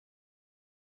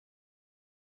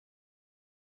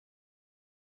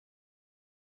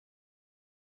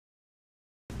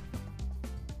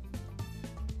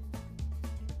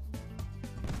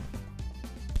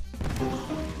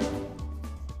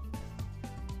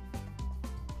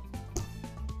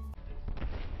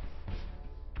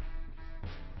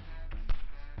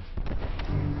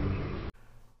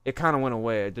it kind of went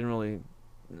away. I didn't really.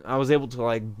 I was able to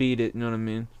like beat it. You know what I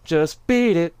mean? Just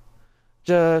beat it.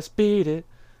 Just beat it.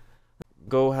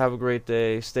 Go have a great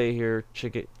day. Stay here.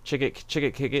 Chick it. Chick it. Chick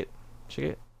it. Kick it. Chick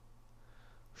it.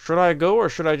 Should I go or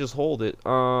should I just hold it?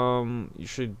 You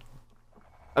should.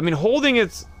 I mean, holding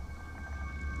it's.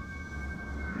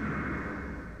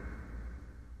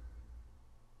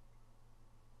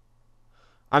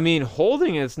 I mean,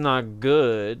 holding it's not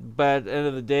good, but at the end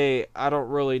of the day, I don't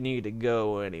really need to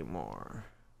go anymore.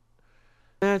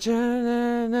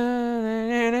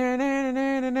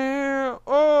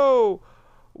 Oh!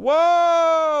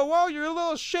 Whoa! Whoa, you're a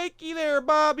little shaky there,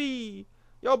 Bobby!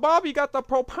 Yo, Bobby got the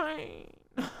propane!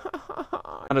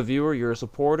 Not a viewer, you're a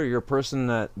supporter, you're a person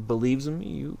that believes in me,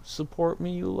 you support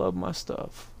me, you love my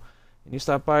stuff. And you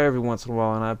stop by every once in a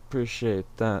while, and I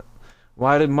appreciate that.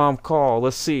 Why did Mom call?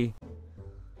 Let's see.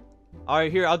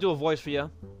 Alright, here, I'll do a voice for you.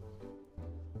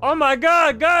 Oh my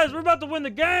god, guys, we're about to win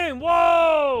the game!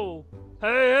 Whoa! Hey,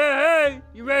 hey, hey!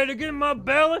 You ready to get in my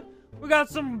belly? We got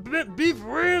some beef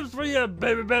ribs for you,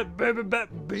 baby,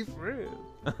 beef ribs.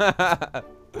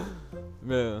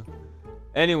 Man.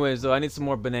 Anyways, though, I need some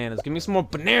more bananas. Give me some more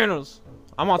bananas!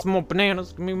 I want some more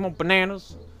bananas. Give me more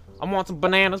bananas. I want some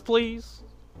bananas, please.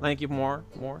 Thank you, more.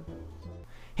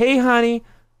 Hey, honey.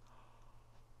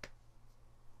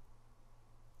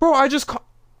 Bro, I just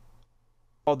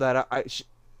called that.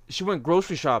 She went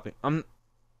grocery shopping. I'll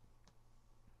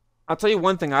tell you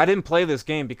one thing. I didn't play this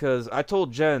game because I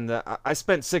told Jen that I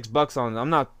spent $6 on it.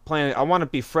 I'm not playing it. I want to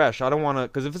be fresh. I don't want to,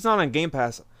 because if it's not on Game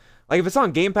Pass, like if it's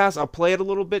on Game Pass, I'll play it a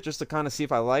little bit just to kind of see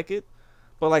if I like it.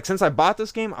 But like since I bought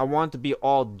this game, I want it to be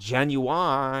all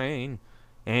genuine,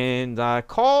 and I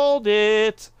called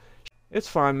it. It's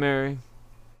fine, Mary.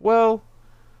 Well,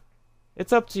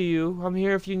 it's up to you. I'm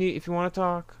here if you want to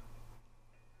talk.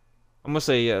 I'm gonna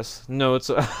say yes. No,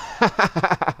 it's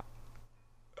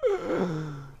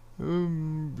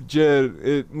Jed,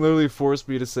 it literally forced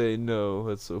me to say no.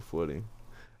 That's so funny.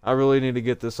 I really need to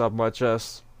get this off my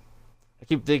chest. I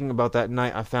keep thinking about that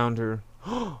night I found her.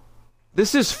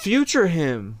 This is future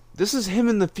him. This is him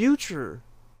in the future.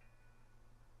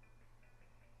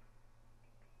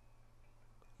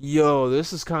 Yo,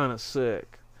 this is kind of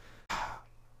sick.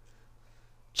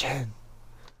 Jen,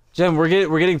 we're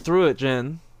getting through it,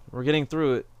 Jen. We're getting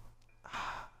through it.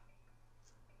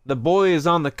 The boy is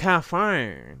on the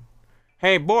caffeine.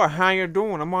 Hey boy, how you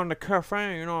doing? I'm on the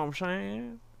caffeine, you know what I'm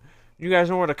saying? You guys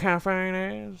know what a caffeine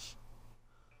is?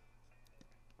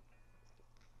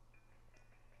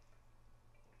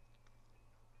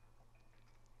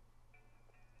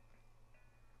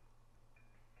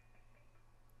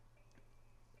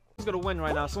 Someone's gonna win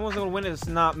right now. Someone's gonna win. It's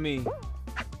not me.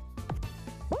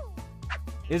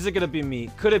 Is it gonna be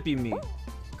me? Could it be me?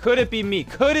 Could it be me?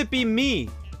 Could it be me?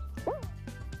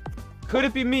 Could it be me?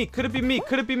 Could it be me?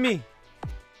 Could it be me?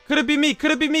 Could it be me?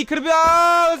 Could it be me? Could it be?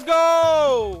 Oh, let's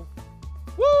go!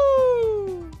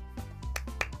 Woo!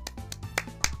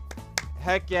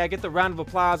 Heck yeah, get the round of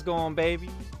applause going, baby.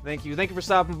 Thank you. Thank you for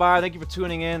stopping by. Thank you for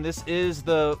tuning in. This is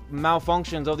the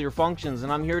malfunctions of your functions,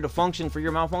 and I'm here to function for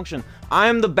your malfunction. I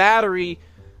am the battery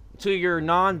to your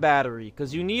non-battery,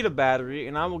 because you need a battery,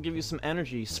 and I will give you some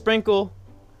energy. Sprinkle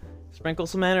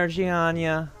some energy on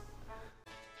ya.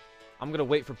 I'm gonna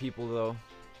wait for people, though.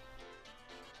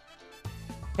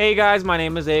 Hey guys, my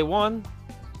name is A1.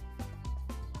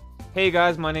 Hey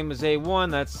guys, my name is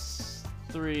A1. That's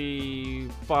 3,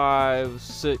 5,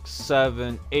 6,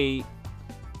 7, 8.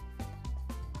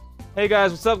 Hey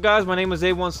guys, what's up guys? My name is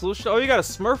A1 Solution. Oh, you got a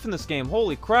Smurf in this game.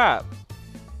 Holy crap.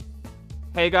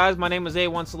 Hey guys, my name is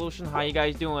A1 Solution. How you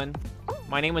guys doing?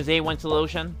 My name is A1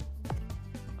 Solution.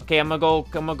 Okay, I'm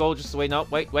gonna go just wait, no,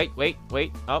 wait,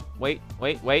 up, wait,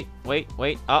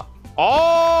 up.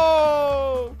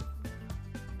 Oh!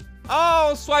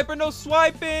 Oh, swiper, no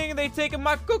swiping! They taking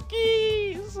my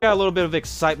cookies! Got a little bit of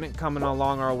excitement coming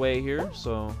along our way here,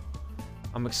 so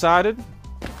I'm excited.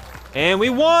 And we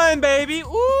won, baby!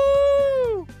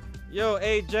 Woo! Yo,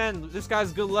 hey, Jen, this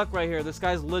guy's good luck right here. This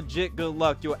guy's legit good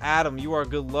luck. Yo, Adam, you are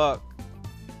good luck.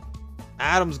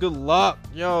 Adam's good luck.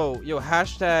 Yo,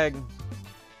 hashtag,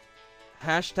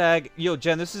 yo,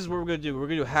 Jen, this is what we're gonna do. We're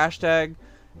gonna do hashtag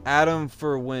Adam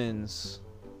for wins.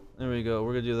 There we go.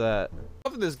 We're gonna do that.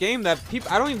 Stuff in this game that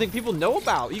I don't even think people know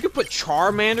about. You could put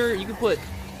Charmander. You could put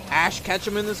Ash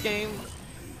Ketchum in this game.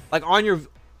 Like on your...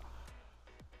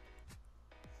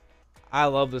 I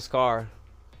love this car.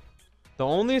 The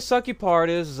only sucky part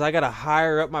is I gotta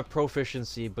higher up my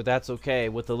proficiency, but that's okay.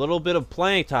 With a little bit of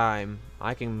playing time,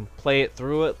 I can play it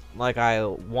through it like I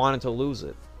wanted to lose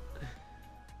it.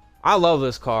 I love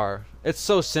this car. It's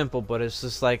so simple, but it's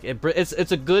just like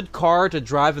it's a good car to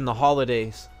drive in the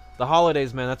holidays. The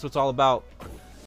holidays, man. That's what it's all about.